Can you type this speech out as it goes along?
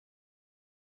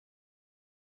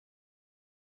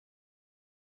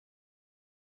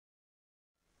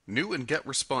New in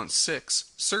GetResponse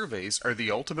 6, surveys are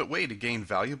the ultimate way to gain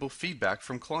valuable feedback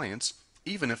from clients,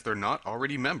 even if they're not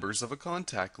already members of a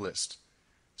contact list.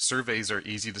 Surveys are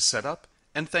easy to set up,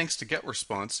 and thanks to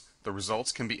GetResponse, the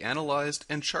results can be analyzed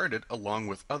and charted along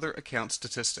with other account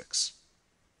statistics.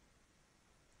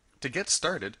 To get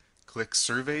started, click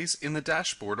Surveys in the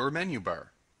dashboard or menu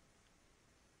bar.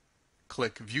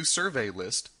 Click View Survey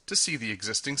List to see the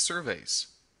existing surveys.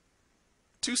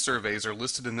 Two surveys are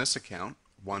listed in this account,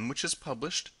 one which is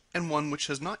published and one which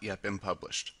has not yet been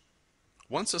published.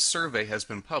 Once a survey has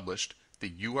been published,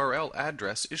 the URL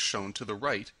address is shown to the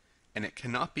right, and it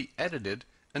cannot be edited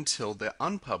until the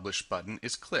Unpublished button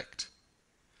is clicked.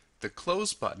 The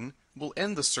Close button will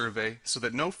end the survey so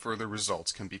that no further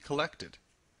results can be collected.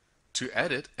 To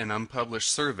edit an unpublished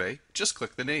survey, just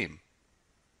click the name.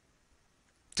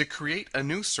 To create a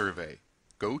new survey,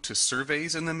 go to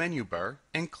Surveys in the menu bar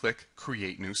and click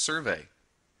Create New Survey.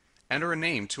 Enter a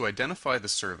name to identify the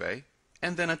survey,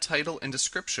 and then a title and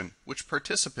description which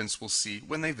participants will see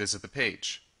when they visit the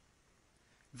page.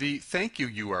 The Thank You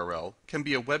URL can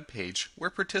be a web page where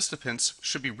participants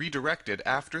should be redirected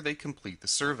after they complete the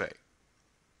survey.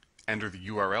 Enter the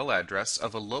URL address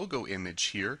of a logo image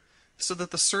here so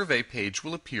that the survey page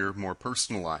will appear more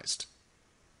personalized.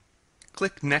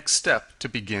 Click Next Step to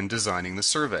begin designing the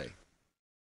survey.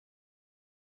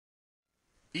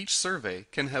 Each survey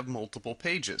can have multiple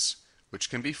pages, which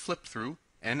can be flipped through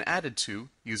and added to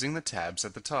using the tabs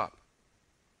at the top.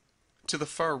 To the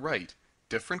far right,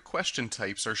 different question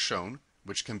types are shown,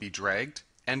 which can be dragged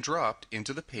and dropped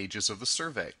into the pages of the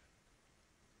survey.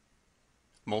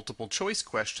 Multiple choice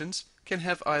questions can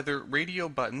have either radio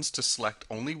buttons to select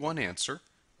only one answer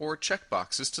or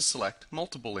checkboxes to select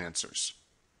multiple answers.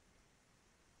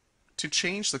 To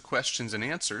change the questions and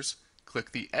answers,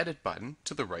 click the Edit button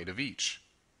to the right of each.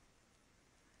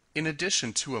 In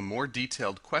addition to a more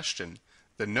detailed question,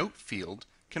 the Note field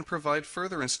can provide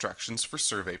further instructions for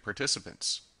survey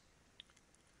participants.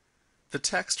 The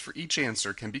text for each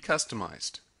answer can be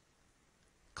customized.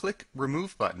 Click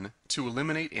Remove button to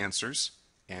eliminate answers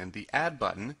and the Add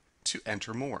button to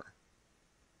enter more.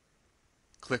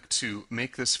 Click to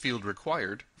make this field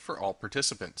required for all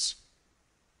participants.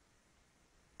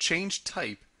 Change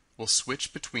Type will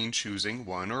switch between choosing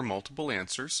one or multiple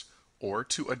answers or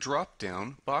to a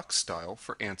drop-down box style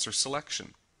for answer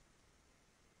selection.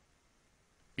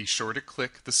 Be sure to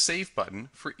click the Save button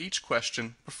for each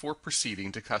question before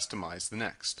proceeding to customize the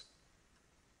next.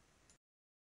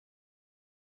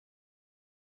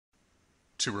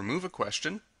 To remove a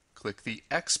question, click the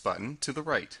X button to the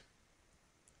right.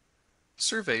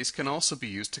 Surveys can also be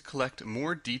used to collect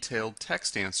more detailed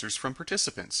text answers from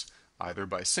participants, either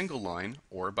by single line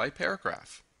or by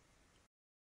paragraph.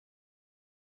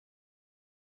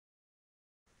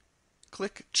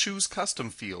 Click Choose Custom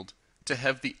field to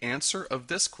have the answer of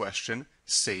this question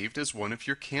saved as one of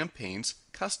your campaign's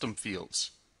custom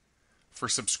fields. For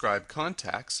subscribed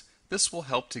contacts, this will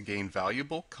help to gain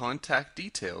valuable contact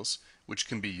details which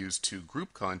can be used to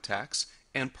group contacts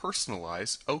and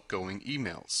personalize outgoing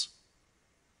emails.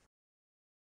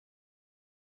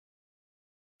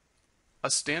 A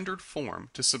standard form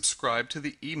to subscribe to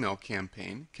the email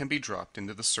campaign can be dropped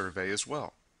into the survey as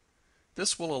well.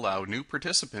 This will allow new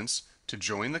participants to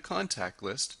join the contact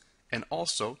list and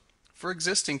also for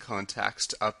existing contacts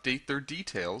to update their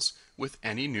details with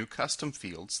any new custom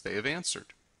fields they have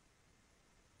answered.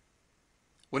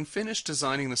 When finished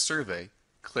designing the survey,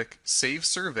 click Save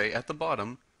Survey at the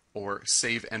bottom or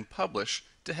Save and Publish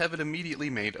to have it immediately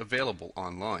made available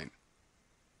online.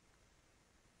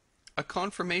 A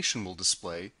confirmation will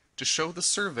display to show the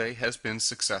survey has been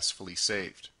successfully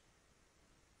saved.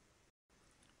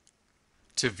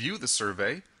 To view the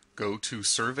survey, go to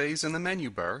Surveys in the menu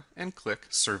bar and click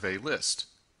Survey List.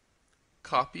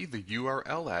 Copy the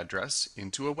URL address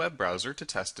into a web browser to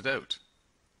test it out.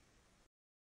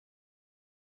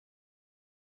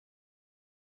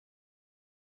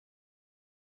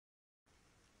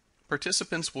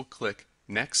 Participants will click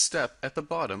Next Step at the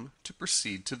bottom to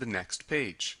proceed to the next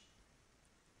page.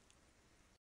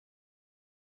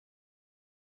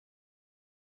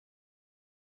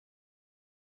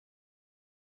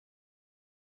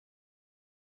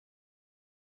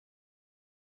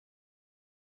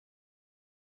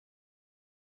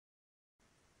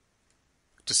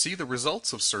 To see the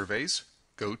results of surveys,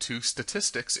 go to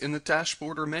Statistics in the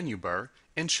dashboard or menu bar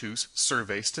and choose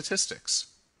Survey Statistics.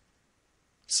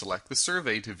 Select the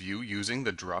survey to view using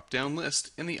the drop-down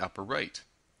list in the upper right.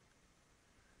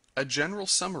 A general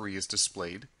summary is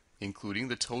displayed, including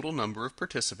the total number of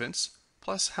participants,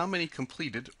 plus how many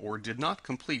completed or did not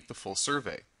complete the full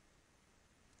survey.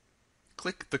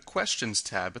 click the Questions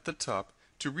tab at the top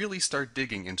to really start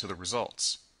digging into the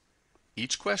results.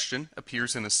 Each question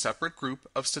appears in a separate group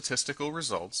of statistical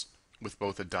results with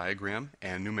both a diagram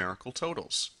and numerical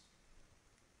totals.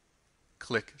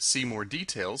 Click See More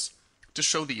Details to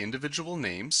show the individual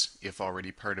names, if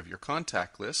already part of your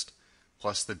contact list,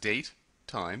 plus the date,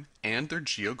 time, and their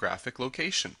geographic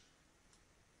location.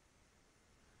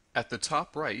 At the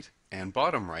top right and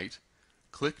bottom right,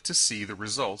 click to see the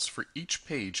results for each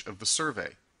page of the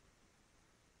survey.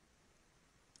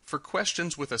 For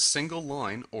questions with a single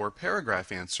line or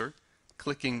paragraph answer,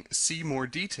 clicking See More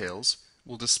Details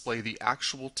will display the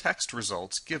actual text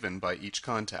results given by each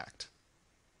contact.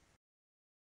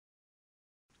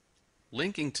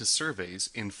 Linking to surveys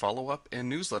in follow-up and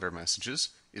newsletter messages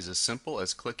is as simple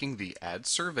as clicking the Add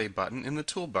Survey button in the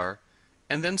toolbar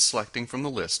and then selecting from the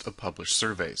list of published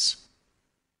surveys.